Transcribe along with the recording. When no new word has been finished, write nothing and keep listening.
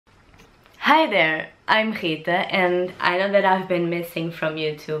Hi there, I'm Rita, and I know that I've been missing from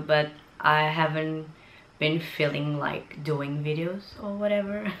YouTube, but I haven't been feeling like doing videos or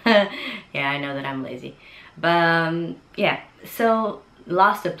whatever. Yeah, I know that I'm lazy. But yeah, so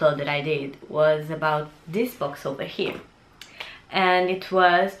last upload that I did was about this box over here. And it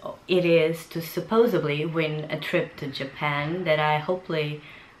is to supposedly win a trip to Japan that hopefully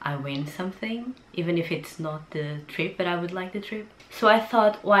I win something, even if it's not the trip, but I would like the trip. So I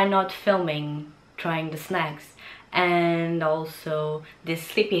thought, why not filming trying the snacks, and also this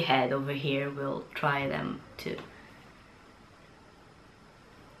sleepyhead over here will try them too.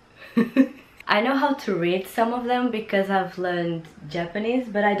 I know how to read some of them because I've learned Japanese,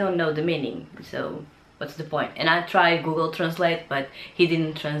 but I don't know the meaning, so what's the point? And I tried Google Translate, but he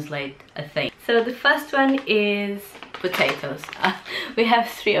didn't translate a thing. So the first one is potatoes. We have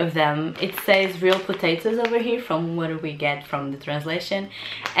 3 of them. It says real potatoes over here from what we get from the translation,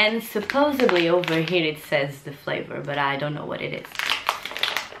 and supposedly over here it says the flavor, but I don't know what it is.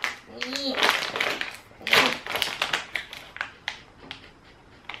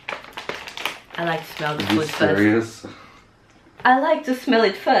 I like to smell the food first. I like to smell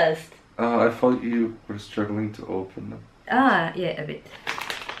it first. I thought you were struggling to open them. Ah, yeah, a bit.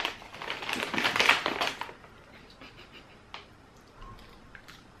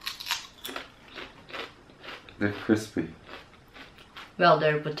 They're crispy. Well,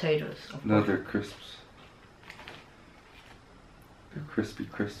 they're potatoes. No, they're crisps. They're crispy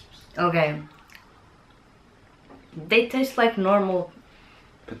crisps. Okay. They taste like normal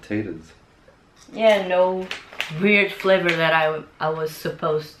potatoes. Yeah, no weird flavor that I was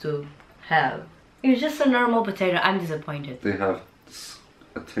supposed to have. It's just a normal potato. I'm disappointed. They have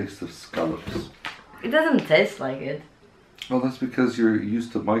a taste of scallops. It doesn't taste like it. Well, that's because you're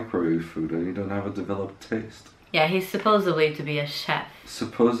used to microwave food and you don't have a developed taste. Yeah, he's supposedly to be a chef.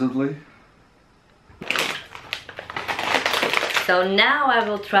 Supposedly? So now I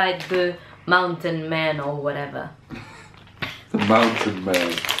will try the mountain man or whatever. The mountain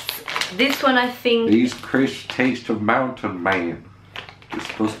man. This one I think... These crisp taste of mountain man. It's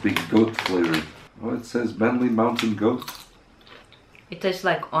supposed to be goat flavored. Oh, it says manly mountain goat. It tastes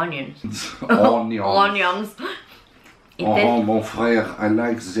like onions. Onions. Onions. Oh, mon frère, I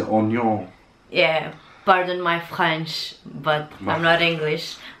like the onion. Yeah, pardon my French, but I'm not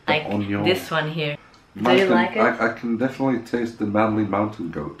English. Like onion. This one here. Do you like it? I can definitely taste the manly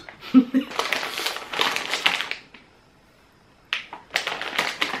mountain goat.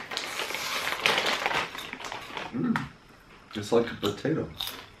 It's like a potato.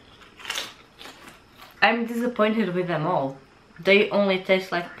 I'm disappointed with them all. They only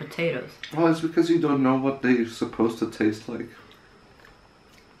taste like potatoes. Well, it's because you don't know what they're supposed to taste like.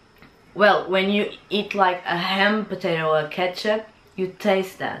 Well, when you eat like a ham potato or ketchup, you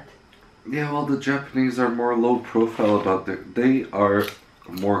taste that. Yeah, well, the Japanese are more low profile about they are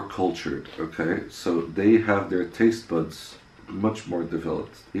more cultured, okay? So they have their taste buds much more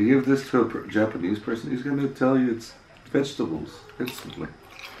developed. You give this to a Japanese person, he's gonna tell you it's vegetables instantly.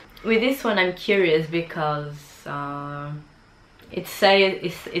 With this one I'm curious because it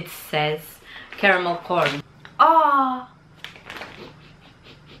says caramel corn. Ah!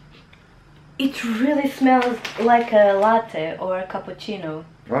 It really smells like a latte or a cappuccino.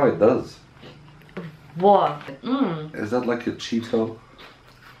 Oh, it does. What? Is that like a Cheeto?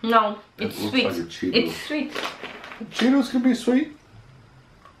 No, it's sweet. Like a Cheeto. It's sweet. Cheetos can be sweet.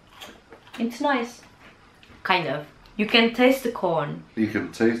 It's nice. Kind of. You can taste the corn. You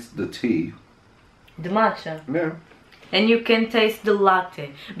can taste the tea. The matcha. Yeah. And you can taste the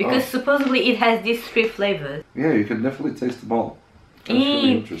latte. Because supposedly it has these 3 flavors. Yeah, you can definitely taste them all. That's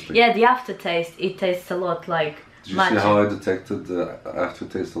really interesting. Yeah, the aftertaste, it tastes a lot like Did you matcha. see how I detected the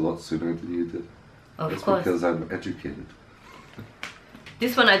aftertaste a lot sooner than you did? Of That's course. because I'm educated.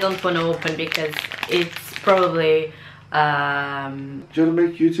 This one I don't want to open because it's probably... Do you want to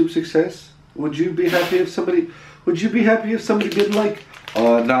make YouTube success? Would you be happy if somebody... Would you be happy if somebody did like...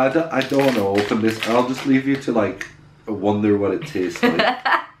 Oh, no, I don't want to open this. I'll just leave you to like wonder what it tastes like.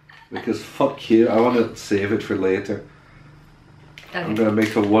 Because fuck you, I want to save it for later. Okay. I'm gonna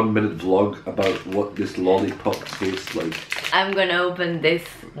make a 1-minute vlog about what this lollipop tastes like. I'm gonna open this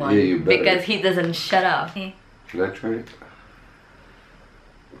one. Yeah, you better. Because he doesn't shut up. Should I try it?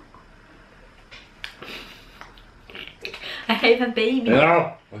 I have a baby.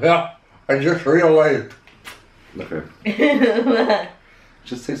 Yeah, I just realized. Okay.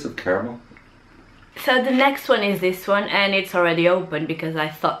 Just taste of caramel. So the next one is this one, and it's already open because I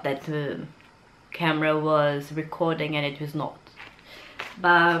thought that the camera was recording and it was not.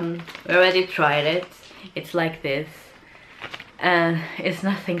 But we already tried it. It's like this. and it's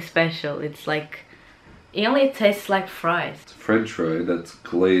nothing special. It's like, it only tastes like fries. It's a French fry that's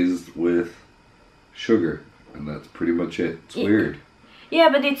glazed with sugar, and that's pretty much it. It's weird. Yeah,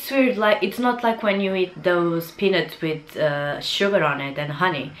 but it's weird. Like, it's not like when you eat those peanuts with sugar on it and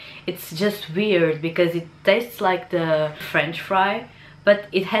honey. It's just weird because it tastes like the French fry, but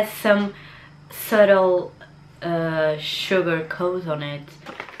it has some subtle sugar coat on it.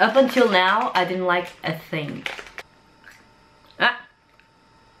 Up until now, I didn't like a thing. Ah.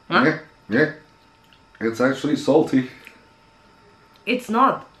 Huh? Yeah. It's actually salty. It's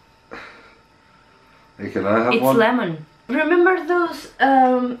not. Hey, can I have one? It's lemon. Remember those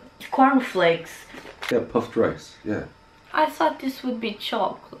cornflakes? Yeah, puffed rice. Yeah. I thought this would be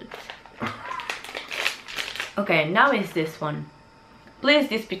chocolate. Okay, now is this one. Please,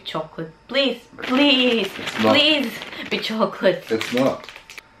 this be chocolate. Please, please, please be chocolate. It's not.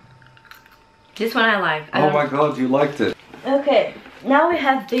 This one I like. Oh my god, you liked it. Okay, now we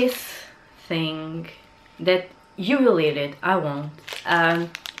have this thing that you will eat it. I won't.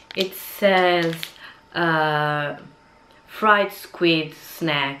 It says fried squid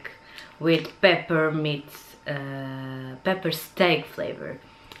snack with pepper steak flavor,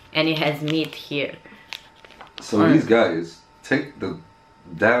 and it has meat here. So these guys take the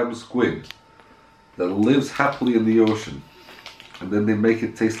damn squid that lives happily in the ocean, and then they make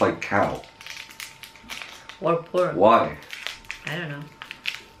it taste like cow. Or pork. Why? I don't know.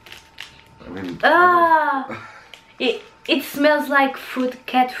 I mean, it smells like food,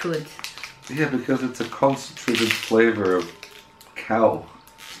 cat food. Yeah, because it's a concentrated flavor of cow.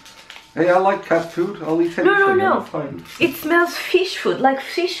 Hey, I like cat food. I'll eat anything. No. I'm fine. It smells fish food, like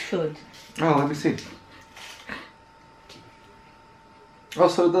fish food. Oh, let me see. Oh,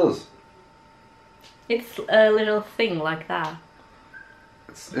 so it does. It's a little thing like that.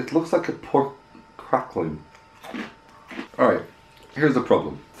 It looks like a pork crackling. Alright, here's the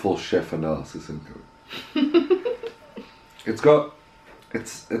problem. Full chef analysis incoming. It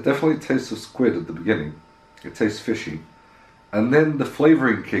definitely tastes of squid at the beginning. It tastes fishy. And then the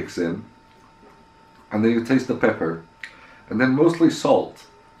flavoring kicks in. And then you taste the pepper. And then mostly salt.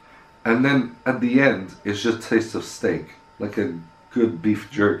 And then at the end, it's just taste of steak. Like a good beef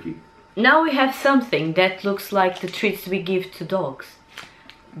jerky. Now we have something that looks like the treats we give to dogs.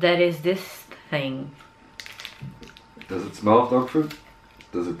 That is this thing. Does it smell of dog food?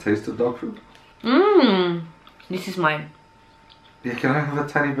 Does it taste of dog food? Mmm. This is mine. Yeah, can I have a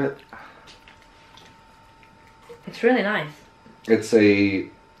tiny bit? It's really nice. It's a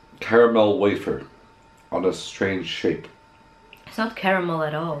caramel wafer on a strange shape. It's not caramel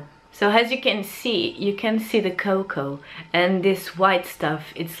at all. So as you can see the cocoa, and this white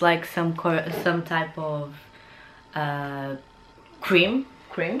stuff, it's like some type of cream.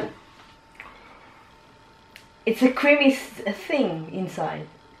 It's a creamy thing inside.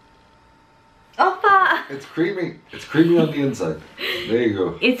 Oppa! It's creamy. It's creamy on the inside. There you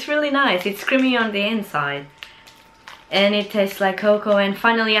go. It's really nice. It's creamy on the inside. And it tastes like cocoa. And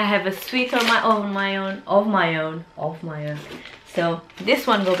finally I have a sweet of my own. So this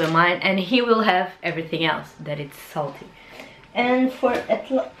one will be mine, and he will have everything else that it's salty. And for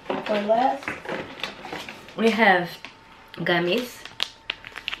last, we have gummies.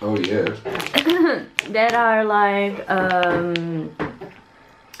 Oh yeah. That are like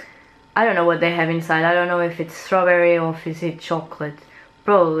I don't know what they have inside. I don't know if it's strawberry or if it's chocolate.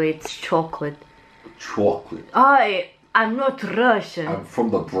 Probably it's chocolate. Chocolate. I'm not Russian. I'm from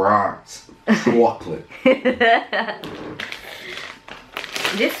the Bronx. Chocolate.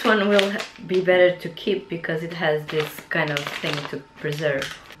 This one will be better to keep because it has this kind of thing to preserve.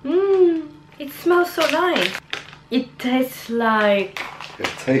 It smells so nice. It tastes like...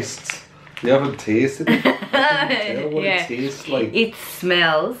 It tastes... You haven't tasted it? Yeah. It tastes like... It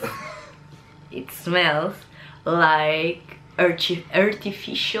smells... It smells like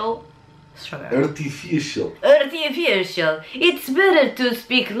artificial strawberry. Artificial. Artificial. It's better to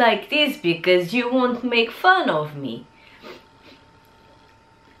speak like this because you won't make fun of me.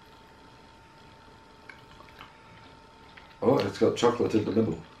 Oh, it's got chocolate in the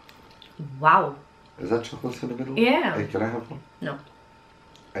middle. Wow. Is that chocolate in the middle? Yeah. Hey, can I have one? No.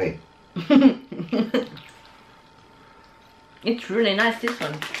 Hey. It's really nice, this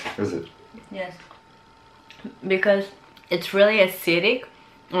one. Is it? Yes. Because it's really acidic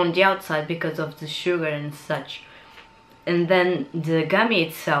on the outside because of the sugar and such. And then the gummy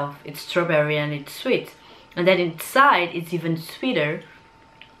itself, it's strawberry and it's sweet. And then inside it's even sweeter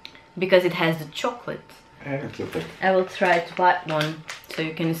because it has the chocolate. It's okay. I will try to bite one so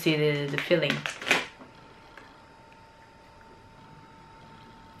you can see the filling.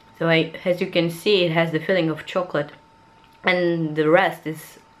 So as you can see, it has the filling of chocolate. and the rest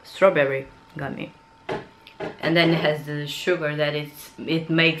is strawberry gummy. And then it has the sugar that it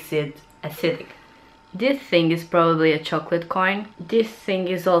makes it acidic. This thing is probably a chocolate coin. This thing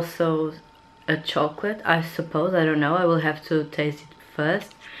is also a chocolate, I suppose. I don't know. I will have to taste it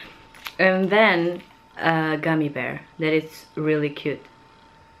first. And then a gummy bear that is really cute.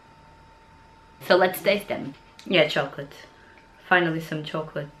 So let's taste them. Yeah, chocolate. Finally some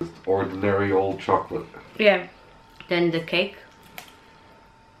chocolate. Ordinary old chocolate. Yeah. Then the cake.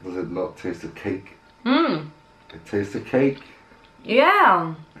 Does it not taste of cake? Mmm. It tastes of cake.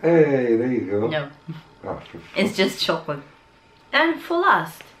 Yeah. Hey, there you go. No. Oh, It's just chocolate. And for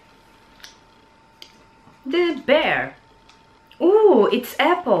last, the bear. Ooh, it's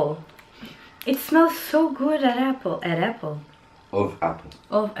apple. It smells so good at apple. At apple. Of apple.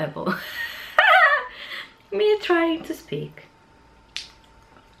 Of apple. Me trying to speak.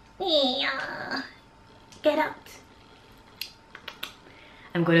 Yeah. Get out.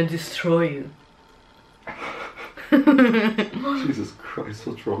 I'm gonna destroy you. Jesus Christ,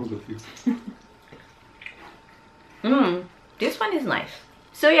 what's wrong with you? This one is nice.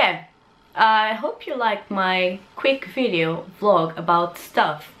 So yeah, I hope you liked my quick video vlog about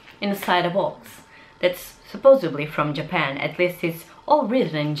stuff inside a box that's supposedly from Japan. At least it's all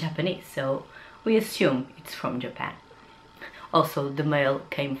written in Japanese, so we assume it's from Japan. Also, the mail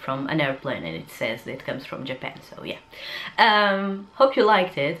came from an airplane and it says it comes from Japan, so yeah. Hope you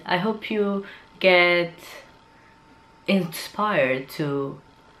liked it. I hope you get inspired to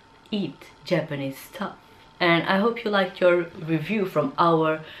eat Japanese stuff. And I hope you liked your review from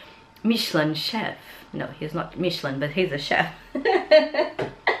our Michelin chef. No, he's not Michelin, but he's a chef.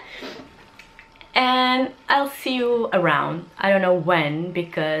 And I'll see you around. I don't know when,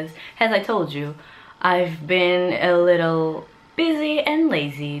 because as I told you, I've been a little busy and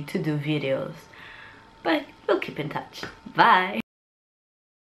lazy to do videos. But we'll keep in touch. Bye!